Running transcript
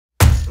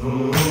My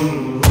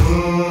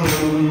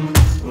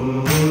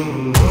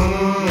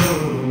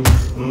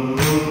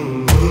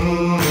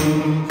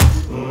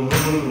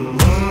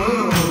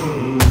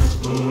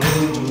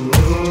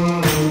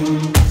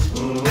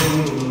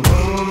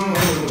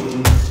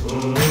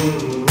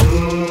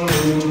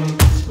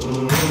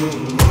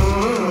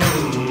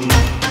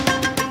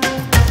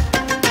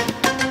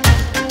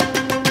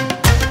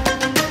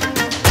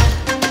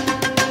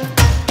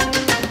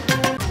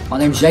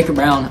name is Jacob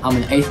Brown. I'm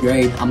in 8th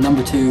grade. I'm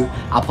number 2.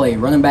 I play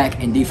running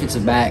back and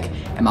defensive back.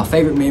 And my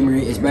favorite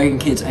memory is breaking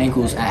kids'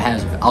 ankles at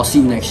Hazard. I'll see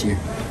you next year.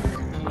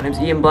 My name is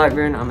Ian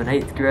Blackburn. I'm in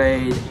 8th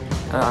grade.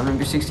 I'm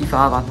number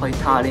 65. I play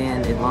tight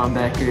end and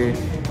linebacker.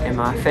 And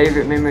my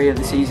favorite memory of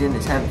the season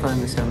is having fun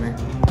in the summer.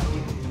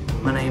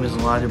 My name is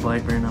Elijah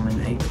Blackburn. I'm in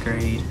 8th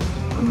grade.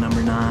 I'm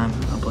number 9.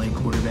 I play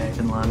quarterback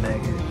and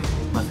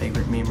linebacker. My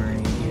favorite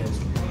memory is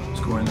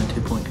scoring the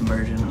 2-point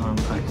conversion on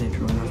Pike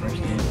Central in our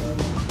first game.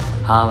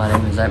 Hi, my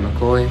name is Zach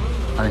McCoy.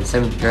 I'm in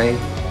 7th grade.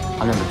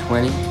 I'm number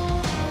 20.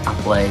 I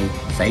play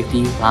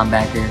safety,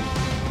 linebacker,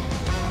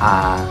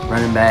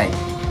 running back.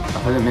 My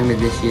favorite memory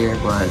this year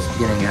was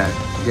getting a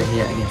good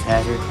hit against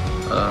Hazard.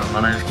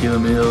 My name is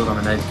Keelan Mills. I'm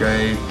in 8th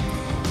grade.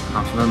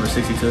 I'm number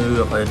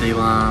 62. I play the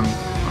D-line.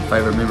 My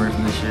favorite memory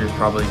from this year is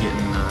probably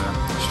getting a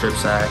strip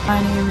sack. My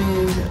name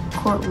is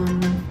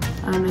Cortland.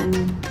 I'm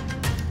in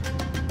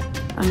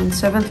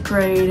 7th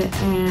grade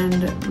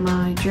and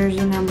my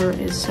jersey number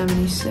is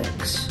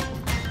 76.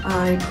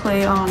 I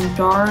play on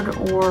guard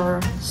or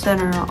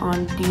center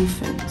on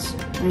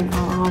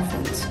on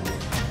offense.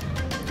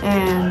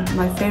 And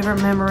my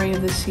favorite memory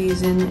of the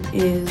season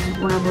is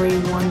whenever we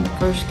won the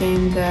first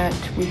game that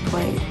we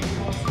played.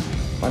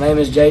 My name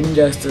is Jaden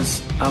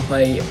Justice. I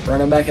play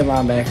running back and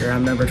linebacker.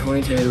 I'm number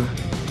 22.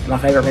 My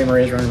favorite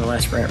memory is running the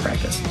last sprint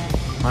practice.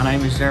 My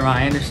name is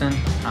Jeremiah Anderson.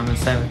 I'm in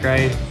 7th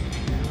grade,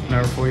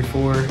 number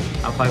 44.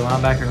 I play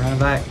linebacker and running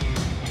back.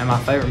 And my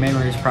favorite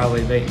memory is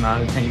probably beating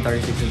my team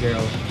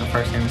 36-0 the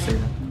first game of the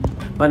season.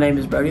 My name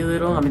is Brody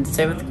Little. I'm in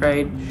 7th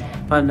grade.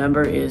 My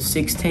number is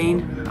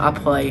 16. I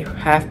play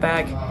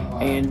halfback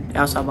and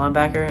outside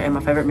linebacker. And my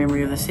favorite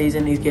memory of the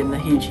season is getting a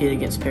huge hit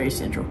against Perry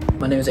Central.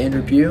 My name is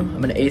Andrew Pugh.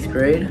 I'm in 8th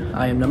grade.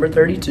 I am number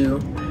 32.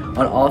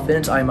 On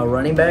offense, I am a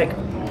running back,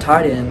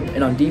 tight end,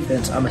 and on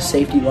defense, I'm a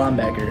safety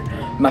linebacker.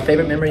 My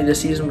favorite memory of this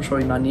season was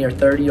probably my near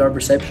 30-yard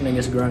reception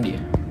against Grundy.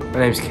 My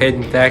name is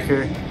Caden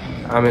Thacker.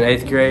 I'm in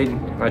 8th grade.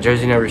 My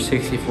jersey number is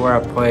 64. I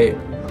play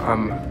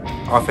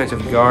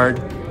offensive guard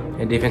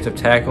and defensive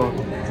tackle.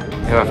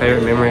 And my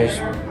favorite memory is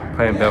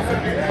playing Belford.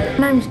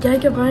 My name is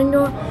Jacob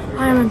Engel.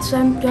 I am in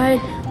 7th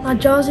grade. My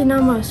jersey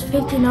number is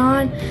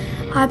 59.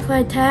 I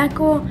play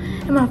tackle.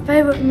 And my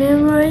favorite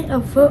memory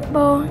of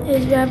football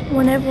is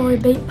whenever we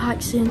beat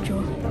Pike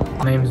Central.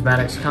 My name is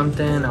Maddox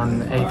Compton.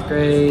 I'm in 8th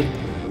grade.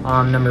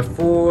 I'm number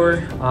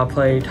 4. I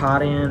play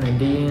tight end and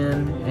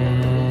DN.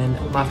 And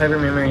my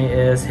favorite memory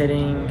is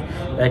hitting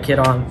that kid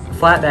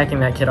flatbacking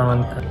that kid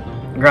on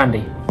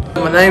Grundy.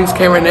 My name's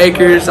Cameron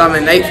Akers. I'm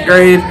in 8th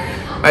grade.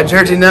 My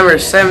jersey number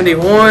is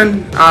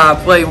 71. I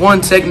play one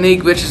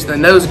technique, which is the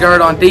nose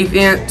guard on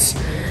defense.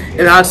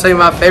 And I'd say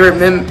my favorite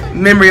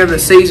memory of the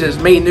season is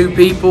meeting new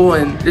people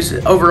and just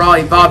overall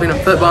evolving in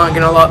football and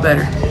getting a lot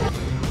better.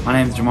 My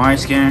name is Jamari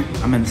Skinner.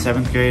 I'm in the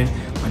 7th grade.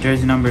 My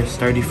jersey number is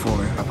 34.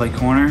 I play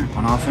corner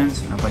on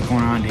offense and I play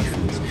corner on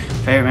defense.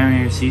 Favorite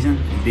memory of the season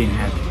is being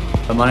happy.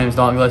 My name is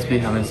Dalton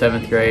Gillespie. I'm in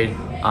 7th grade.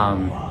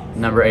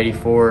 Number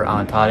 84.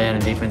 I'm a tight end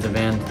and defensive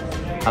end.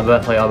 I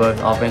play both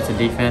offense and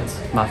defense.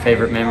 My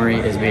favorite memory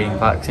is beating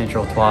Pike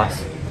Central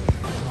twice.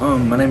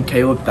 My name is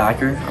Caleb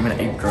Thacker. I'm in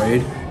 8th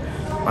grade.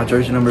 My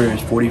jersey number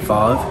is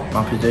 45.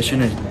 My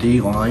position is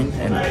D-line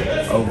and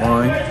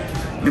O-line.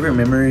 Favorite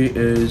memory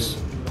is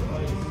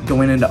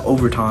going into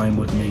overtime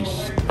with me.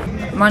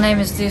 My name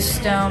is Deuce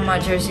Stone. My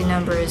jersey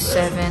number is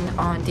 7.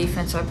 On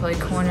defense, I play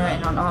corner,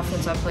 and on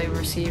offense, I play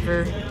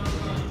receiver.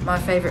 My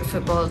favorite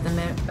football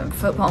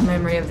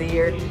memory of the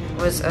year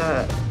was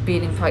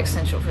beating Pike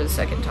Central for the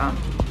second time.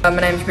 My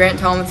name is Grant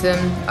Tomlinson.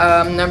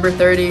 Number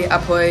 30. I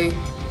play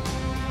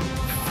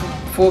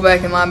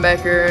fullback and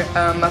linebacker.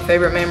 My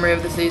favorite memory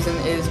of the season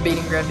is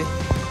beating Grundy.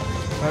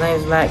 My name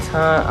is Max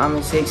Hunt. I'm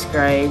in 6th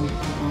grade.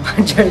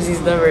 My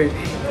jersey's number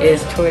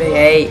is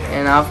 28,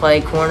 and I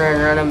play corner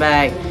and running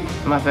back.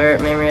 My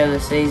favorite memory of the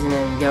season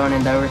is going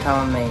into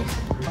overtime with me.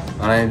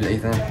 My name is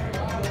Ethan,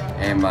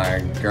 and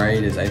my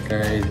grade is 8th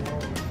grade.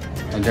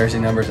 My jersey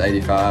number is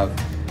 85,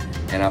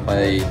 and I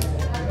play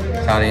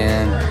tight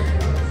end,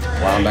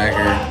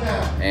 linebacker,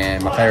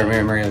 and my favorite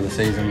memory of the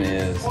season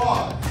is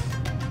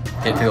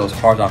getting people as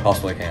far as I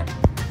possibly can.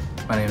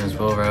 My name is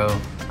Will Rowe.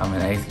 I'm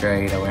in 8th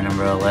grade. I wear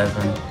number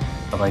 11.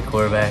 I play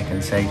quarterback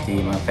and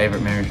safety. My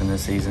favorite memory from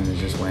this season is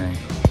just winning.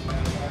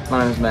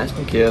 My name is Max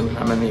McKidd.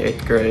 I'm in the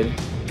 8th grade.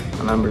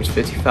 My number is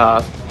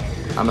 55.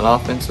 I'm an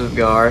offensive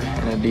guard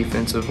and a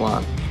defensive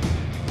line.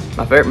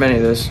 My favorite memory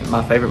of the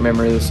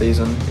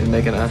season is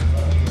making a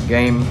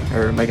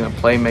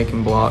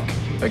playmaking block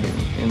again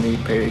in the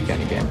Perry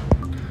County game.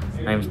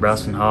 My name is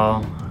Bryson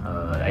Hall,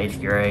 8th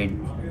grade,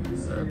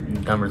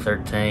 number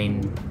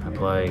 13. I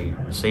play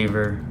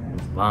receiver,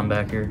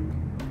 linebacker.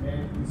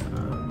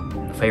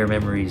 Favorite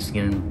memory is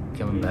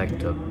coming back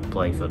to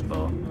play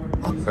football.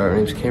 My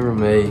name's Cameron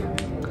May.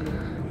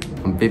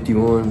 I'm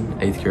 51,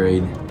 8th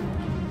grade.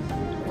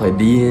 Play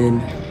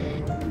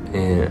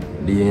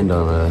D-end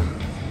on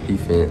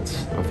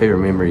defense. My favorite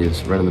memory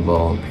is running the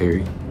ball on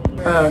Perry.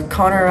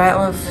 Connor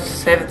Ratliff,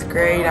 7th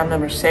grade. I'm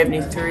number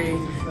 73.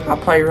 I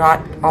play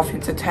right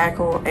offensive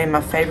tackle, and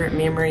my favorite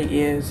memory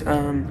is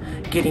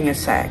getting a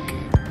sack.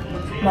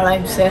 My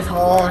name's Seth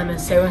Hall. I'm in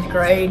 7th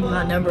grade.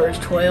 My number is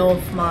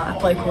 12. I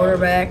play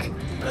quarterback.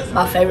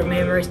 My favorite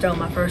memory is throwing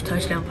my first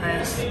touchdown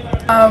pass.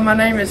 My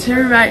name is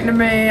Henry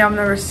McNamee. I'm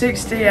number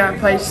 60. I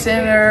play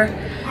center.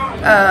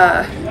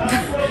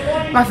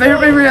 My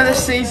favorite memory of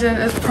this season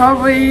is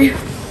probably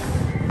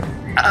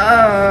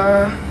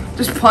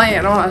just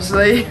playing,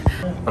 honestly.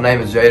 My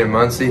name is Jaden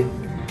Muncie.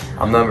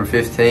 I'm number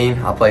 15.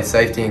 I play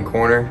safety and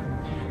corner,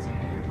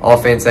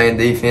 offense and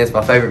defense.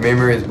 My favorite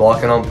memory is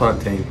blocking on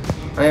punt team.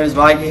 My name is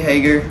Mikey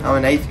Hager.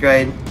 I'm in 8th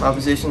grade. My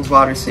position is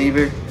wide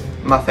receiver.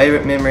 My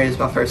favorite memory is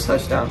my first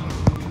touchdown.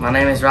 My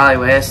name is Riley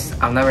West.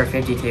 I'm number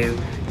 52.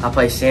 I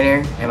play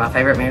center, and my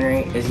favorite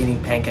memory is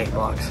getting pancake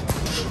blocks.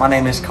 My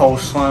name is Cole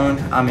Sloan.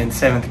 I'm in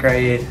 7th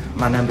grade.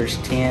 My number's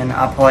 10.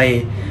 I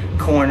play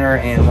corner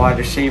and wide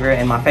receiver,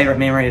 and my favorite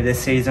memory of this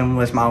season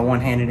was my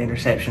one-handed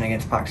interception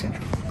against Pike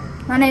Central.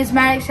 My name is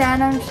Maddox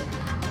Adams,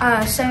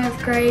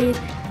 7th grade.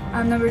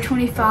 I'm number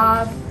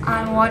 25.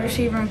 I'm a wide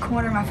receiver and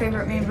corner. My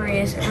favorite memory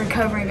is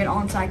recovering an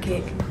onside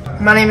kick.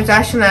 My name is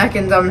Ashton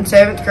Atkins. I'm in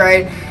 7th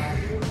grade.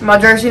 My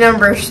jersey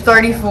number is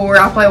 34.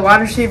 I play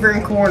wide receiver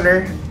and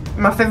corner.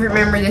 My favorite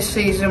memory this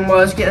season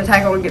was getting a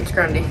tackle against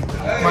Grundy.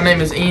 My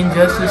name is Ian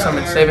Justice. I'm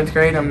in 7th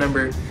grade. I'm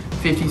number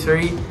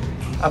 53.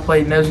 I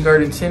played nose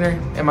guard and center,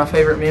 and my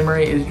favorite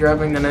memory is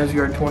driving the nose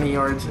guard 20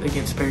 yards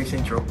against Perry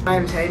Central. My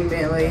name is Hayden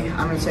Bentley.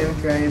 I'm in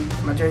 7th grade.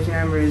 My jersey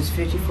number is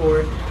 54.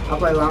 I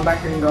play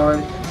linebacker and guard.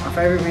 My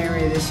favorite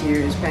memory of this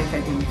year is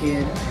pancaking the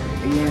kid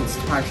against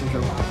Pike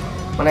Central.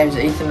 My name is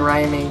Ethan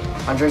Ramey.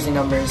 My jersey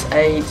number is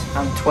 8.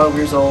 I'm 12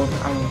 years old.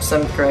 I'm in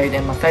 7th grade,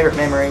 and my favorite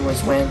memory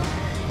was when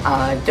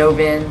I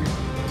dove in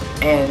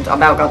and I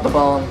about got the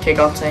ball on the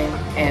kickoff team,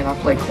 and I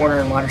played corner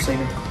and wide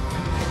receiver.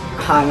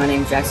 Hi, my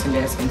name is Jackson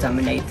Deskins. I'm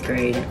in 8th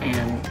grade,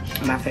 and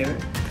my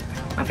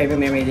favorite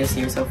memory this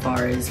year so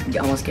far is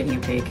almost getting a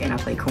pick, and I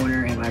play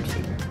corner and wide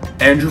receiver.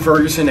 Andrew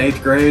Ferguson,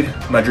 8th grade.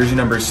 My jersey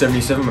number is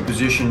 77. My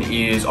position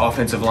is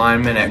offensive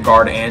lineman at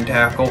guard and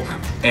tackle.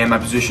 And my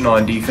position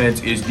on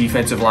defense is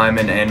defensive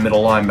lineman and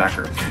middle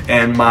linebacker.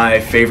 And my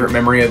favorite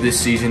memory of this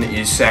season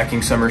is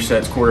sacking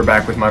Somerset's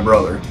quarterback with my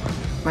brother.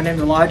 My name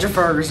is Elijah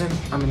Ferguson.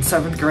 I'm in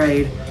 7th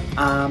grade.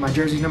 My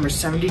jersey number is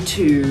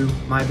 72.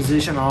 My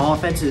position on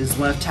offense is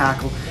left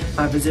tackle.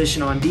 My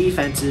position on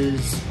defense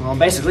is, well,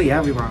 basically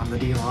everywhere on the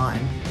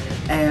D-line.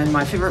 And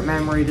my favorite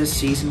memory this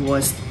season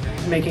was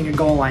making a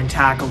goal line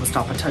tackle to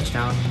stop a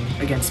touchdown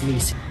against me.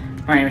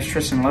 My name is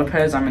Tristan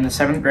Lopez. I'm in the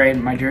 7th grade.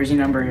 My jersey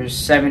number is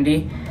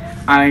 70.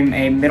 I'm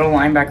a middle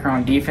linebacker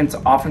on defense,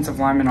 offensive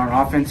lineman on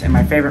offense, and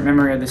my favorite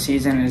memory of the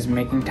season is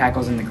making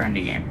tackles in the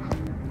Grundy game.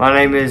 My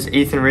name is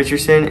Ethan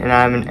Richardson, and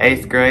I'm in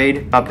 8th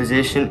grade. My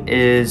position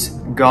is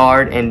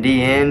guard and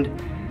D-end.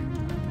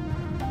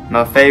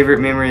 My favorite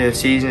memory of the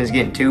season is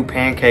getting 2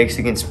 pancakes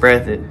against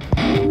Breathitt.